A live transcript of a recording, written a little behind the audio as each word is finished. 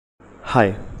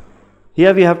Hi,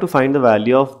 here we have to find the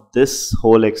value of this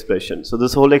whole expression. So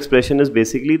this whole expression is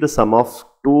basically the sum of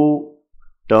two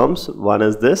terms. One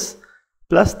is this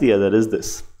plus the other is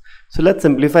this. So let's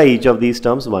simplify each of these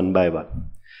terms one by one.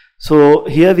 So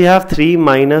here we have 3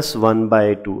 minus 1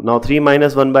 by 2. Now 3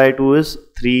 minus 1 by 2 is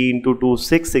 3 into 2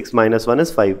 6, 6 minus 1 is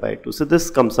 5 by 2. So this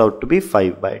comes out to be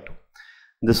 5 by 2.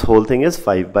 This whole thing is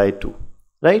 5 by 2,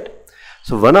 right?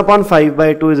 So 1 upon 5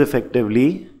 by 2 is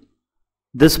effectively,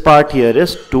 this part here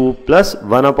is 2 plus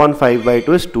 1 upon 5 by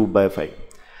 2 is 2 by 5.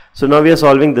 So now we are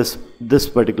solving this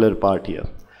particular part here.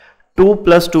 2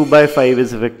 plus 2 by 5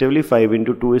 is effectively 5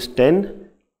 into 2 is 10.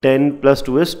 10 plus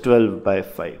 2 is 12 by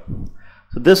 5.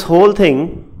 So this whole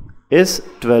thing is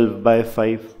 12 by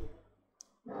 5.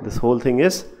 This whole thing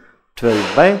is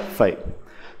 12 by 5.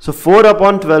 So 4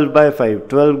 upon 12 by 5.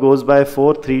 12 goes by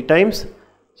 4 3 times.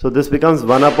 So this becomes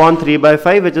 1 upon 3 by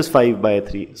 5, which is 5 by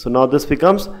 3. So now this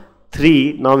becomes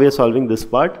 3. Now we are solving this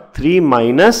part. 3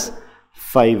 minus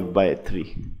 5 by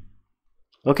 3.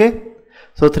 Okay.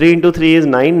 So 3 into 3 is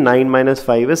 9. 9 minus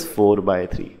 5 is 4 by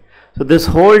 3. So this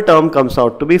whole term comes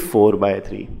out to be 4 by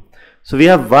 3. So we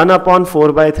have 1 upon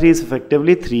 4 by 3 is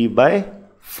effectively 3 by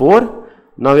 4.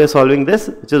 Now we are solving this,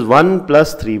 which is 1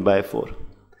 plus 3 by 4.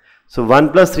 So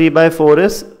 1 plus 3 by 4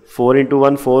 is 4 into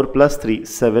 1, 4 plus 3,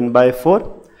 7 by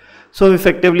 4. So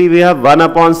effectively we have 1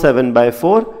 upon 7 by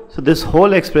 4. So this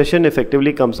whole expression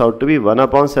effectively comes out to be 1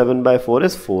 upon 7 by 4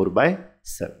 is 4 by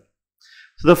 7.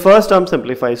 So the first term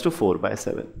simplifies to 4 by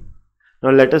 7.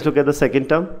 Now let us look at the second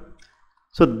term.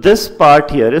 So this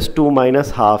part here is 2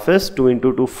 minus half is 2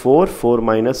 into 2, 4. 4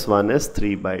 minus 1 is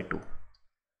 3 by 2.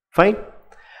 Fine.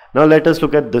 Now let us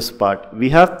look at this part. We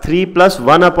have 3 plus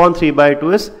 1 upon 3 by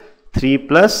 2 is 3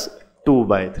 plus 2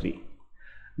 by 3.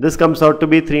 This comes out to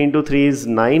be 3 into 3 is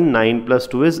 9. 9 plus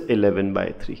 2 is 11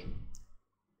 by 3.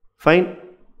 Fine.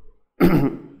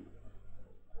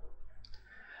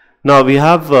 Now we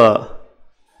have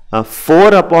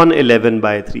 4 upon 11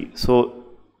 by 3. So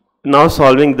now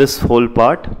solving this whole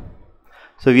part.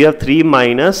 So we have 3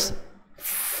 minus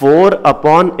 4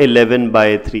 upon 11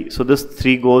 by 3. So this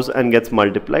 3 goes and gets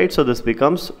multiplied. So this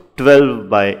becomes 12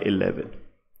 by 11.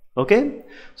 Okay.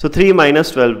 So 3 minus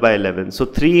 12 by 11. So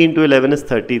 3 into 11 is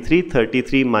 33.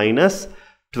 33 minus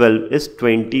 12 is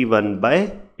 21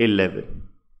 by 11.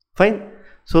 Fine.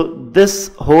 So this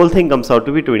whole thing comes out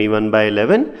to be 21 by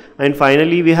 11. And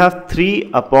finally we have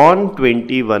 3 upon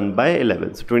 21 by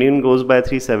 11. So 21 goes by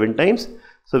 3 7 times.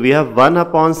 So we have 1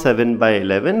 upon 7 by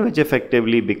 11, which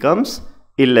effectively becomes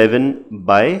 11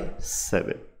 by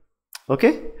 7.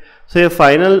 Okay. So your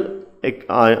final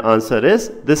answer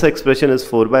is, this expression is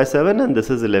 4 by 7 and this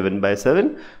is 11 by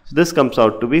 7. So this comes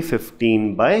out to be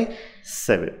 15 by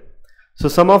 7. So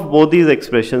sum of both these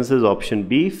expressions is option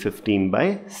B, 15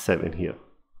 by 7 here.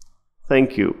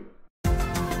 Thank you.